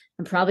I'm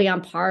probably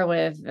on par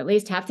with at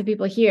least half the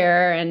people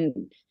here.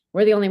 And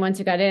we're the only ones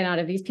who got in out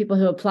of these people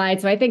who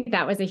applied. So I think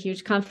that was a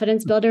huge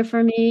confidence builder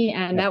for me.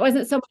 And that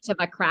wasn't so much of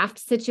a craft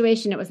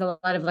situation. It was a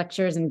lot of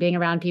lectures and being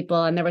around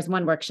people. And there was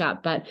one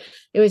workshop, but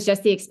it was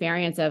just the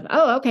experience of,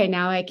 oh, okay,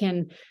 now I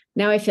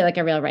feel like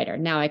a real writer.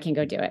 Now I can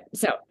go do it.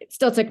 So it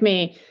still took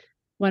me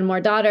one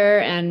more daughter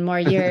and more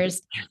years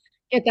to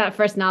get that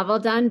first novel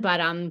done. But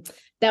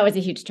that was a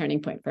huge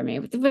turning point for me,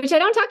 which I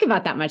don't talk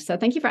about that much. So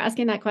thank you for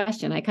asking that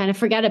question. I kind of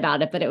forget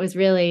about it, but it was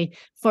really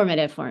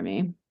formative for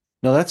me.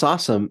 No, that's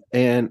awesome.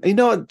 And,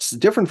 it's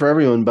different for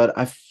everyone, but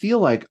I feel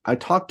like I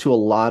talk to a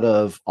lot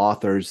of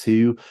authors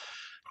who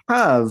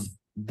have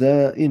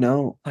where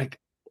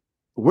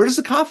does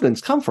the confidence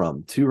come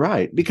from to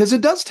write? Because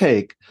it does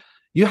take,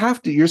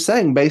 you're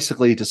saying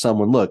basically to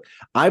someone, look,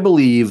 I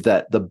believe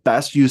that the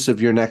best use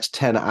of your next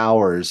 10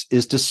 hours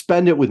is to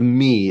spend it with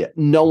me,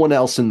 no one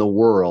else in the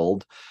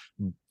world,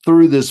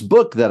 through this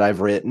book that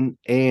I've written.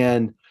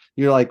 And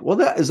you're like, well,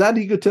 is that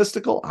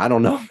egotistical? I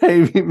don't know.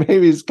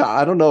 Maybe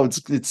I don't know.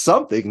 It's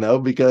something though,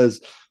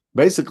 because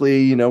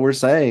basically, we're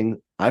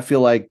saying, I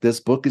feel like this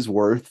book is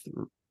worth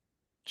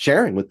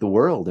sharing with the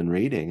world and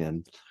reading.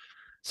 And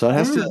so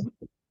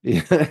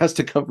it has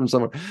to come from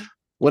somewhere.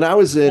 When I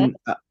was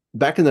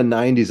back in the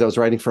 90s, I was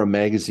writing for a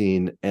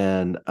magazine,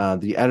 and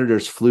the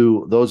editors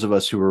flew those of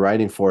us who were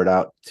writing for it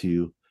out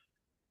to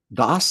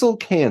Gossel,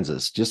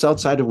 Kansas, just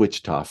outside of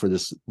Wichita, for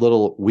this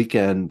little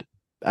weekend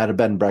at a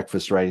bed and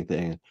breakfast writing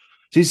thing.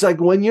 She's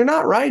like, when you're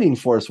not writing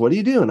for us, what do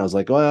you do? And I was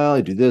like, well,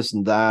 I do this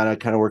and that. I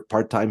kind of work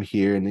part-time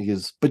here. And he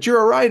goes, but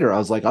you're a writer. I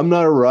was like, I'm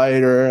not a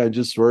writer. I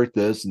just work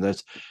this and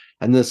this.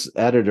 And this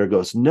editor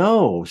goes,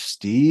 no,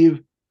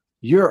 Steve,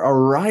 you're a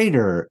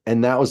writer.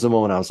 And that was the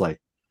moment I was like,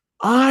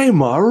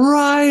 I'm a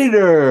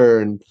writer.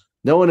 And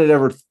no one had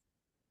ever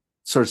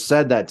sort of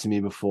said that to me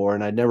before.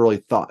 And I'd never really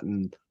thought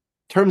in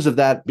terms of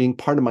that being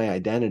part of my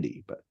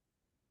identity. But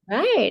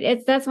Right.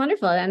 That's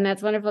wonderful. And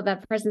that's wonderful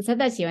that person said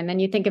that to you. And then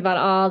you think about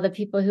all the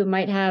people who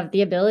might have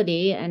the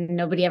ability and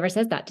nobody ever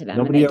says that to them and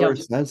nobody they ever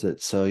don't. says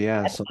it. So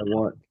yeah, so I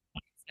want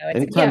So it's a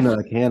anytime gift.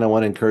 that I can, I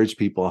want to encourage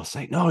people. I'll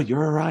say, no,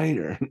 you're a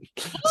writer.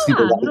 See Yeah,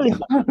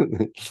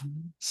 the light.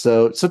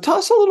 So tell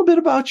us a little bit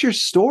about your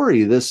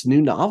story, this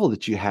new novel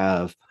that you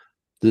have.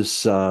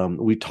 This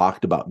we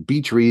talked about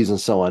beach reads and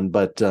so on,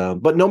 but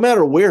no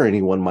matter where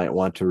anyone might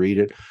want to read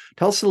it,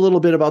 tell us a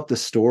little bit about the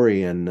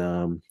story and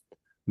a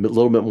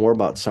little bit more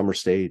about Summer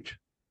Stage.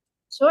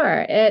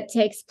 sure. It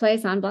takes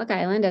place on Block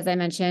Island, as I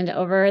mentioned,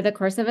 over the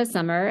course of a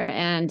summer,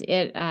 and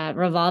it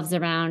revolves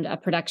around a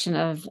production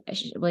of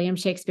William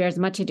Shakespeare's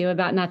Much Ado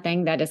About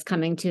Nothing that is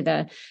coming to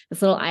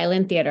this little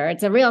island theater.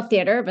 It's a real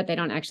theater, but they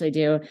don't actually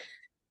do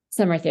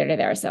summer theater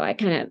there, so I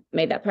kind of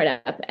made that part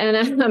up.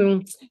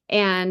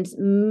 And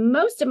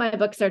most of my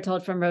books are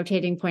told from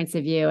rotating points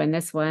of view, and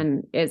this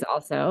one is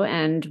also.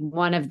 And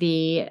one of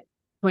the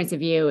points of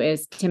view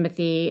is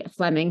Timothy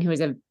Fleming, who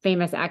is a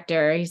famous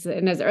actor. He's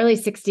in his early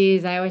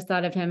 60s. I always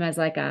thought of him as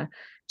like a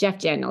Jeff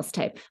Daniels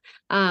type,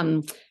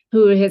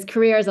 who his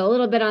career is a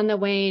little bit on the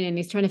wane, and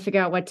he's trying to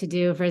figure out what to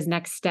do for his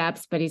next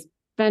steps, but he's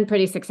been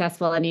pretty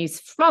successful, and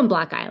he's from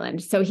Block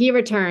Island. So he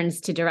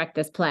returns to direct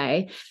this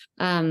play.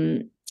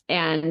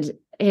 And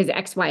his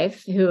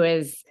ex-wife, who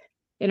is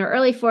in her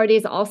early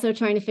 40s, also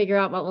trying to figure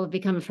out what will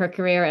become of her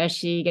career as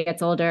she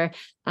gets older,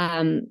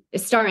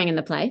 is starring in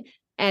the play.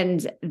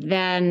 And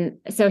then,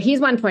 so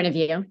he's one point of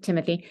view,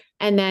 Timothy.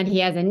 And then he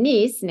has a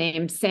niece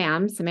named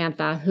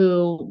Samantha,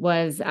 who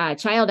was a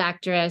child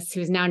actress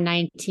who's now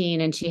 19.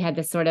 And she had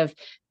this sort of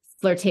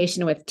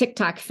flirtation with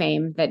TikTok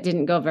fame that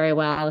didn't go very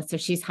well. So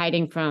she's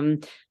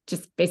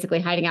just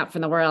basically hiding out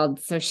from the world.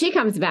 So she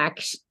comes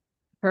back.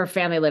 Her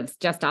family lives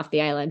just off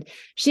the island.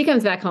 She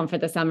comes back home for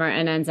the summer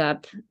and ends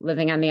up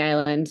living on the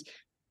island.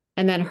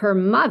 And then her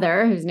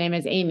mother, whose name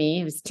is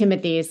Amy, who's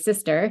Timothy's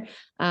sister,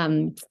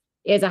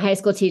 is a high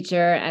school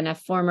teacher and a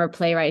former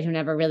playwright who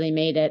never really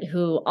made it,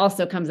 who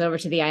also comes over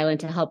to the island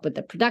to help with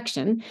the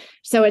production.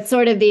 So it's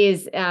sort of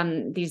these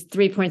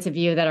 3 points of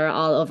view that are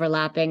all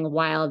overlapping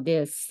while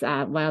this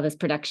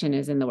production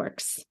is in the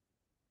works.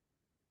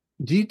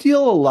 Do you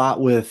deal a lot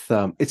with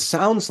it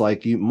sounds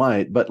like you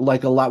might, but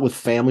like a lot with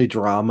family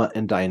drama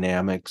and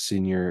dynamics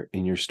in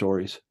your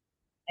stories?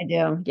 I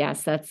do.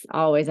 Yes, that's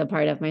always a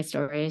part of my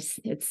stories.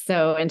 It's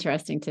so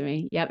interesting to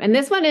me. Yep. And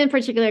this one in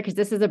particular, because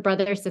this is a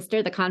brother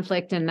sister, the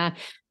conflict and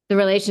the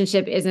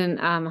relationship isn't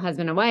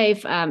husband and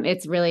wife.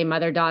 It's really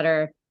mother,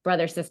 daughter,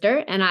 brother, sister.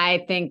 And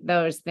I think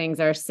those things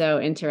are so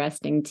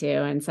interesting too.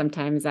 And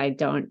sometimes I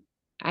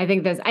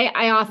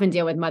often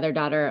deal with mother,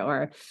 daughter,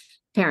 or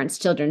parents,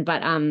 children,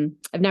 but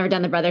I've never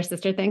done the brother,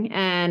 sister thing.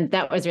 And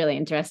that was really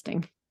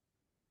interesting.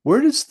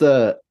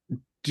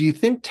 Do you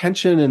think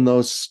tension in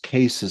those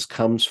cases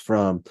comes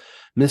from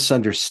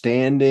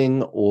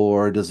misunderstanding,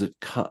 or does it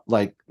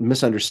like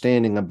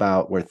misunderstanding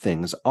about where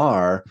things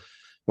are?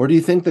 Or do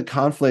you think the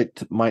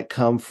conflict might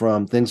come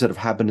from things that have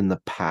happened in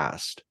the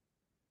past?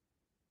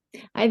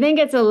 I think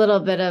it's a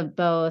little bit of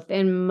both.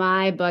 In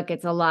my book,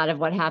 it's a lot of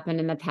what happened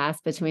in the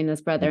past between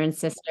this brother and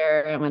sister,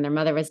 and when their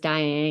mother was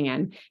dying,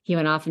 and he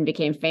went off and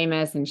became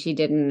famous and she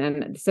didn't.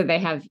 And so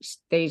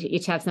they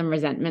each have some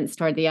resentments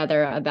toward the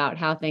other about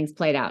how things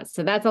played out.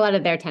 So that's a lot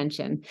of their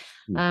tension.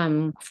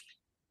 And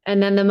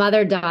then the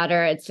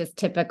mother-daughter, it's just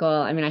typical.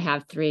 I mean, I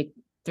have three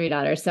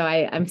daughters. So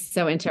I'm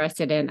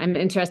interested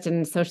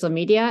in social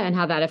media and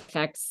how that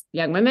affects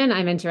young women.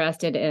 I'm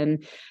interested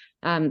in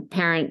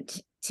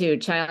parent to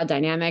child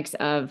dynamics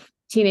of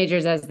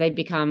teenagers as they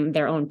become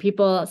their own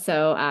people.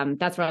 So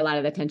that's where a lot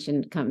of the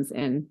tension comes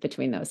in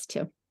between those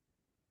two.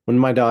 When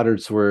my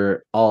daughters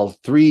were all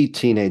 3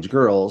 teenage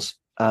girls,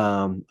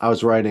 I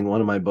was writing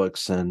one of my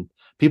books, and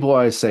people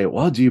always say,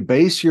 well, do you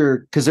base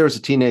because there was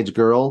a teenage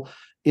girl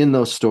in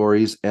those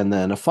stories and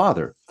then a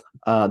father.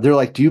 They're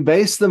like, do you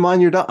base them on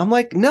your daughter? I'm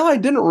like, no, I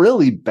didn't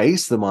really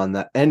base them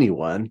on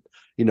anyone.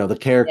 The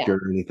character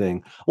or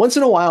anything. Once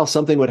in a while,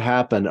 something would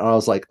happen. And I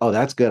was like, oh,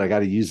 that's good. I got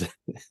to use it.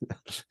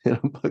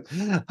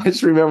 I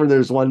just remember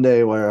there's one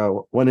day where I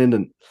went in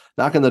and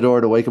knock on the door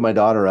to wake my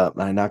daughter up.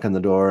 And I knock on the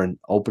door and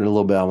open it a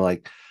little bit. I'm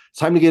like, it's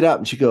time to get up.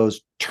 And she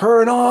goes,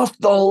 turn off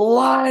the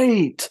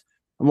light.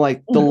 I'm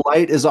like, the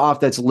light is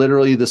off. That's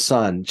literally the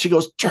sun. She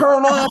goes,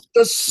 turn off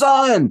the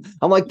sun.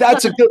 I'm like,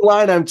 that's a good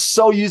line. I'm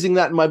so using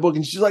that in my book.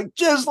 And she's like,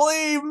 just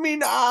leave me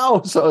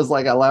now. So I was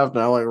like, I laughed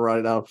and I went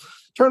right out.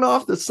 Turn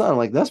off the sun.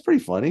 Like, that's pretty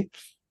funny.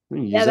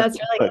 Yeah, that's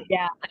really good.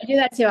 Yeah, I do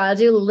that too. I'll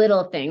do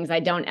little things. I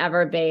don't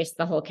ever base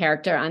the whole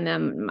character on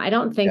them. I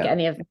don't think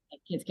any of my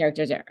kids'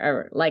 characters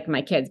are like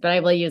my kids, but I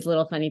will use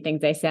little funny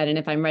things they said. And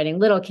if I'm writing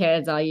little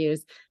kids, I'll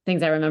use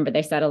things I remember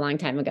they said a long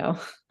time ago.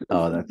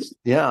 Oh,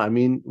 I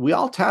mean, we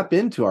all tap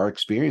into our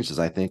experiences,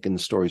 I think, in the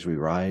stories we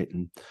write.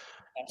 And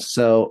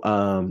so,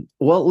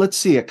 well, let's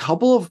see, a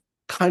couple of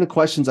kind of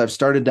questions I've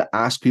started to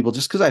ask people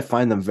just because I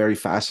find them very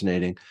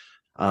fascinating.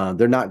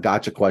 They're not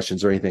gotcha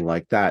questions or anything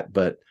like that.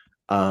 But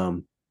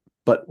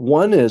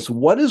one is,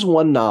 what is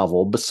one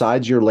novel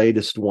besides your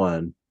latest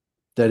one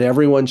that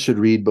everyone should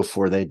read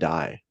before they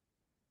die?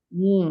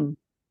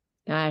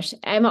 Gosh,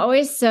 I'm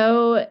always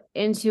so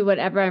into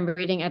whatever I'm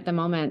reading at the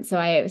moment.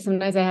 So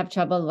sometimes I have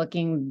trouble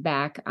looking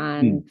back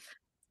on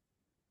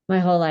my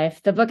whole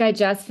life. The book I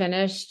just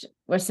finished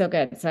was so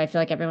good. So I feel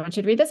like everyone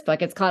should read this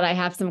book. It's called I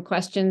Have Some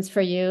Questions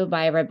for You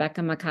by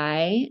Rebecca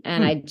Mackay.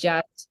 And I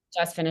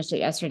just finished it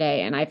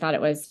yesterday and I thought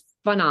it was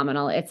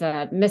phenomenal. It's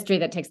a mystery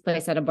that takes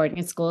place at a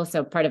boarding school.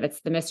 So part of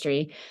it's the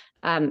mystery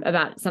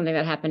about something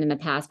that happened in the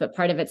past, but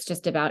part of it's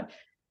just about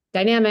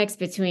dynamics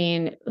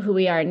between who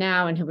we are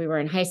now and who we were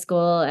in high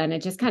school. And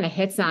it just kind of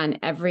hits on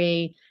I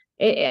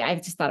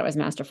just thought it was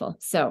masterful.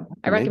 So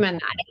I recommend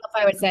that. I don't know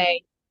if I would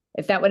say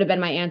if that would have been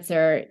my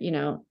answer,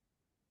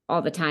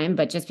 all the time,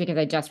 but just because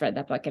I just read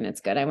that book and it's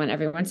good, I want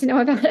everyone to know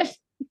about it.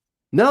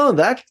 No,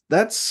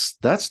 that's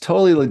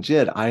totally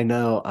legit. I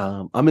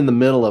know. I'm in the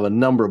middle of a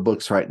number of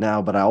books right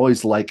now, but I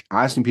always like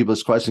asking people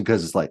this question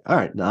because it's like, all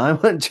right, now I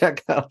want to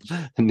check out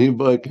a new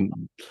book and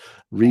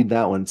read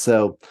that one.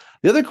 So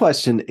the other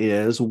question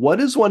is, what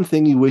is one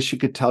thing you wish you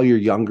could tell your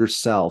younger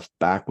self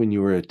back when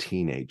you were a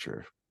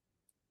teenager?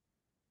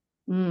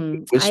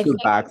 Wish go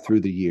back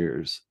through the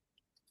years.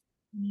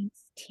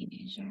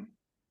 Teenager.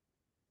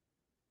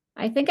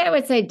 I think I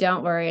would say,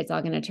 don't worry, it's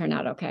all going to turn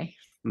out okay.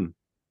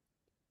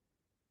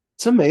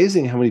 It's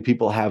amazing how many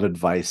people have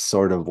advice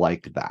sort of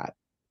like that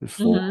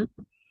for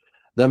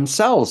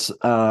themselves.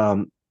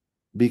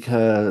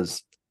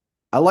 Because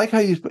I like how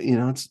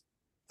it's,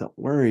 don't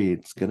worry,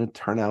 it's going to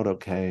turn out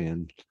okay.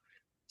 And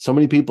so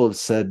many people have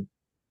said,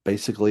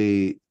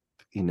 basically,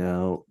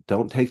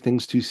 don't take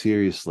things too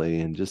seriously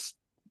and just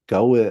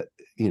go with,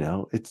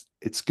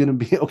 it's going to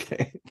be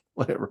okay,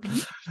 whatever.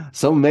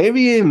 So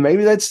maybe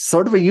that's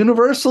sort of a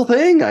universal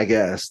thing, I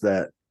guess,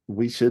 that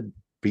we should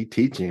be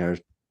teaching our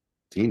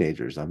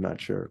teenagers. I'm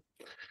not sure.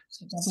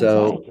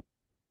 So,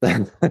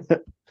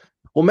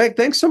 well, Meg,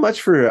 thanks so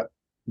much for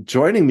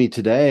joining me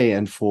today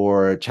and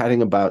for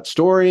chatting about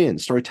story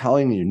and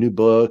storytelling and your new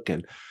book.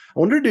 And I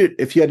wondered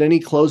if you had any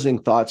closing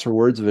thoughts or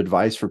words of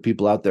advice for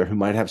people out there who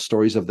might have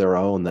stories of their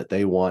own that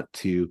they want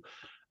to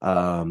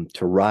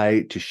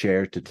write, to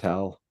share, to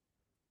tell.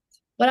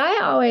 What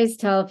I always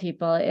tell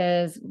people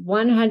is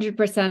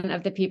 100%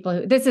 of the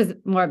people this is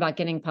more about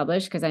getting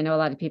published, because I know a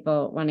lot of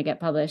people want to get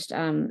published.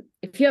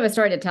 If you have a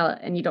story to tell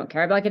and you don't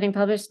care about getting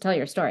published, tell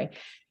your story.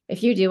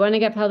 If you do want to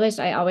get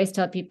published, I always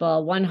tell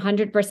people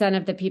 100%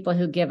 of the people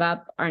who give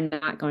up are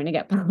not going to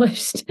get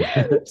published.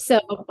 So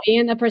be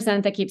in the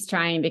percent that keeps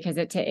trying, because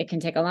it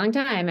can take a long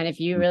time. And if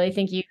you really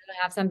think you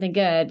have something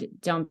good,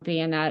 don't be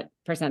in that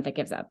percent that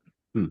gives up.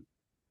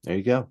 There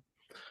you go.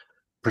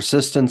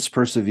 Persistence,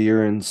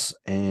 perseverance,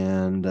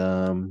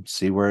 and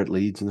see where it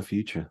leads in the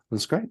future.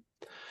 That's great.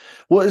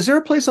 Well, is there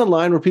a place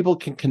online where people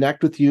can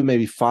connect with you,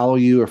 maybe follow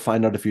you, or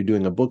find out if you're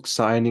doing a book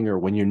signing or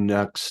when your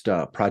next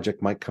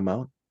project might come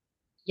out?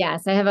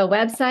 Yes, I have a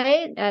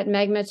website at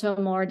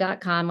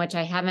megmitchellmoore.com, which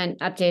I haven't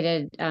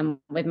updated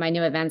with my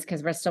new events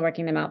because we're still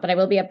working them out, but I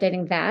will be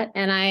updating that.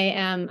 And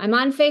I'm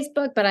on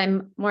Facebook, but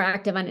I'm more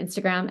active on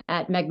Instagram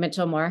at Meg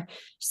Mitchell Moore.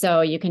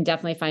 So you can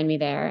definitely find me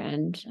there.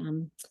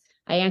 And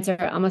I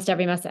answer almost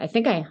every message. I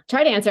think I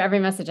try to answer every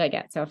message I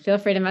get. So feel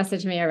free to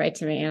message me or write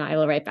to me and I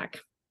will write back.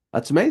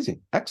 That's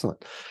amazing.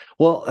 Excellent.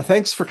 Well,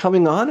 thanks for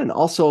coming on. And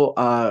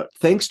also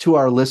thanks to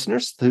our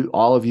listeners, to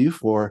all of you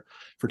for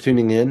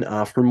tuning in.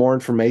 For more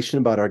information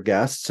about our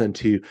guests and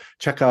to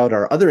check out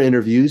our other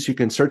interviews, you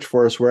can search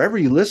for us wherever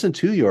you listen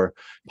to your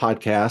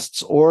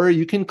podcasts, or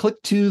you can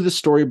click to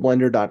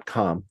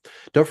thestoryblender.com.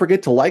 Don't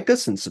forget to like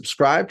us and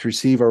subscribe to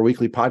receive our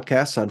weekly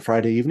podcasts on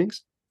Friday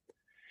evenings.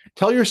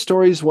 Tell your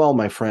stories well,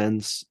 my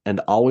friends, and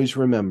always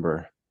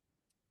remember,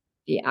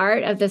 the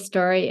art of the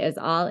story is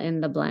all in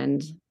the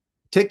blend.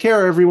 Take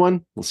care,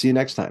 everyone. We'll see you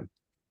next time.